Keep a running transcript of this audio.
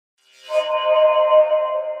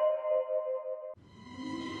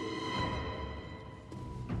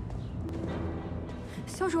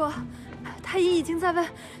小主，太医已经在问，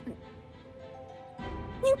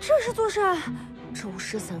您这是做甚？这午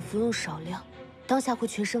时散服用少量，当下会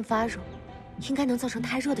全身发热，应该能造成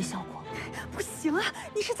太热的效果。不行啊，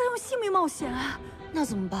你是在用性命冒险啊！那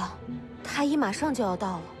怎么办？太医马上就要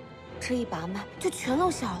到了，这一把脉就全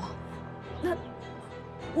露馅了。那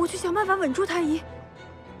我去想办法稳住太医。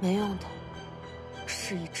没用的，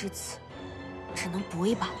事已至此，只能搏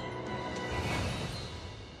一把。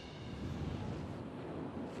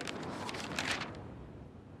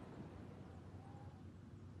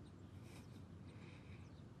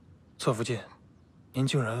侧福晋，您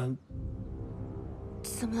竟然……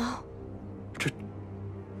怎么了？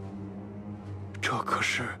这可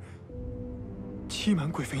是欺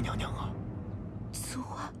瞒贵妃娘娘啊！此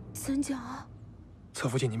话怎讲啊？侧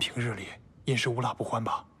福晋，您平日里饮食无辣不欢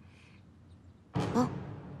吧？啊！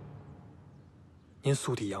您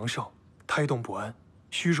素体阳盛，胎动不安，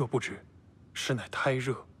虚热不止，实乃胎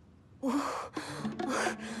热。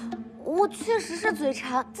我确实是嘴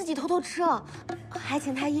馋，自己偷偷吃了，还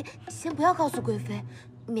请太医先不要告诉贵妃，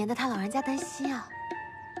免得她老人家担心啊。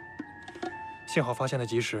幸好发现的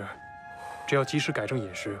及时，只要及时改正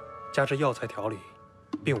饮食，加之药材调理，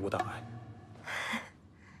并无大碍。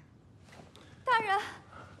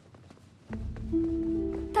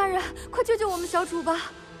大人，快救救我们小主吧！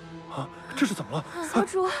啊，这是怎么了？小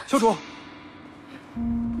主，小主，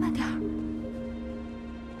慢点儿。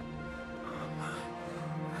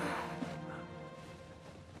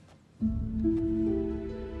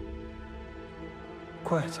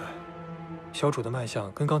怪哉，小主的脉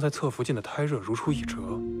象跟刚才侧福晋的胎热如出一辙。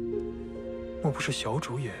莫不是小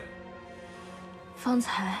主也……方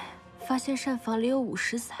才发现膳房里有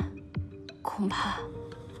50散，恐怕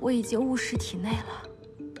我已经误食体内了。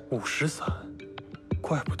50散，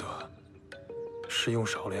怪不得食用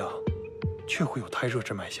少量，却会有胎热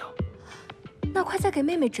之脉象。那快再给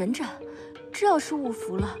妹妹诊诊，这要是误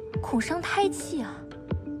服了，恐伤胎气啊！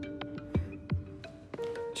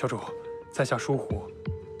小主，在下疏忽，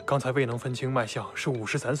刚才未能分清脉象是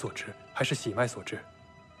50散所致，还是喜脉所致。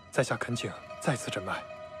在下恳请再次诊脉。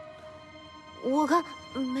我看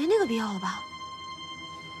没那个必要了吧？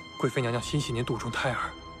贵妃娘娘心系您肚中胎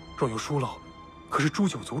儿，若有疏漏，可是诛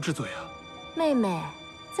九族之罪啊！妹妹，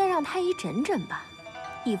再让太医诊诊吧，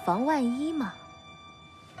以防万一嘛。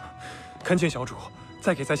恳请小主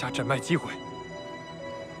再给在下诊脉机会。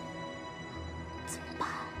怎么办？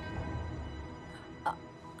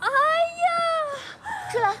哎呀！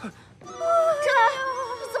芷兰，芷兰，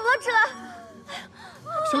你怎么了，芷兰？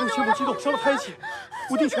小主情绪激动，伤了胎气，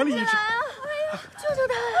我定全力医治。救救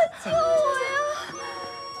他！救我呀！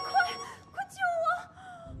快救我！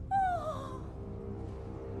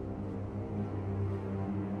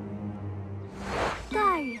大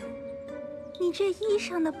人，你这衣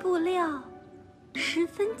裳的布料十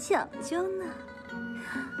分讲究呢。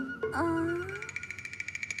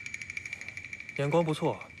眼光不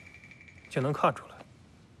错，竟能看出来。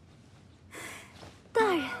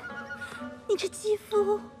大人，你这肌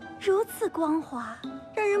肤如此光滑，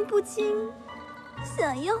让人不禁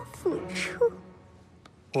想要抚触。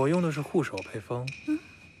我用的是护手配方，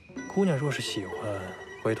姑娘若是喜欢，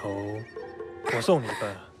回头我送你一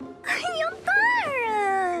份。哎呦，大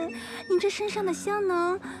人，你这身上的香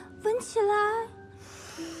囊闻起来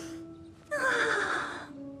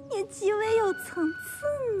也极为有层次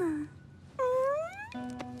呢。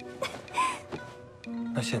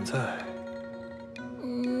那现在，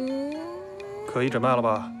可以诊脉了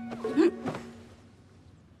吧？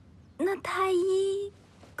那太医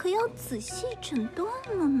可要仔细诊断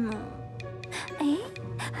了呢。哎，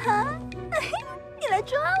哈，你来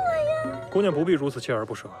抓我呀！姑娘不必如此锲而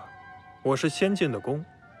不舍，我是先进的攻，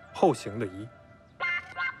后行的医，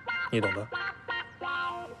你懂的。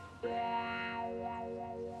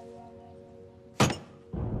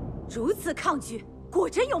如此抗拒，果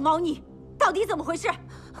真有猫腻，到底怎么回事？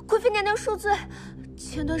贵妃娘娘恕罪，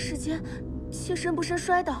前段时间妾身不慎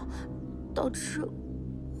摔倒，导致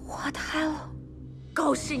滑胎了。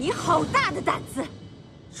高氏，你好大的胆子！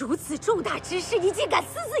如此重大之事，你竟敢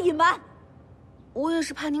私自隐瞒！我也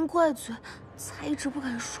是怕您怪罪，才一直不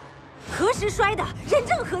敢说。何时摔的？人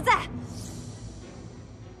证何在？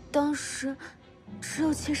当时只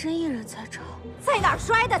有妾身一人在场。在哪儿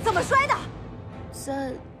摔的？怎么摔的？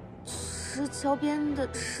在石桥边的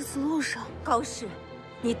石子路上。高氏，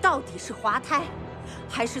你到底是滑胎，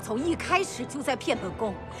还是从一开始就在骗本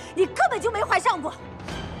宫？你根本就没怀上过！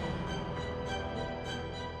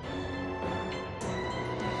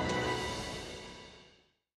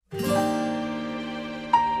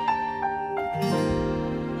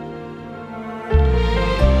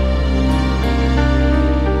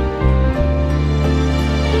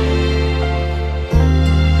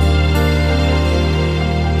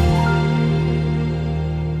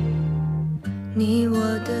你我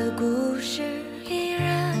的故事依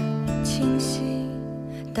然清晰，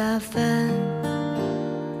打翻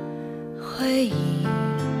回忆，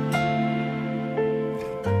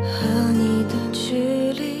和你的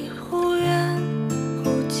距离忽远忽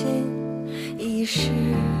近，已是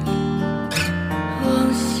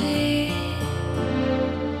往昔。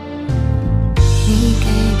你给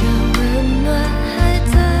的温暖还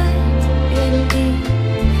在原地，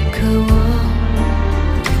可我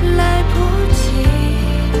来不及，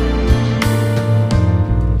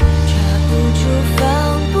抓不住放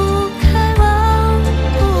不开忘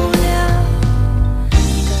不了，等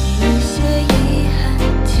一些遗憾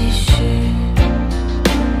继续，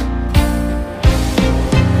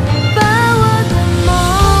把我的梦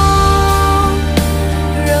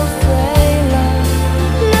揉碎了，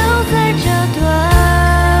留在这段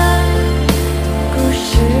故事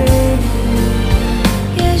里，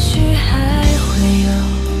也许还会有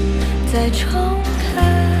再重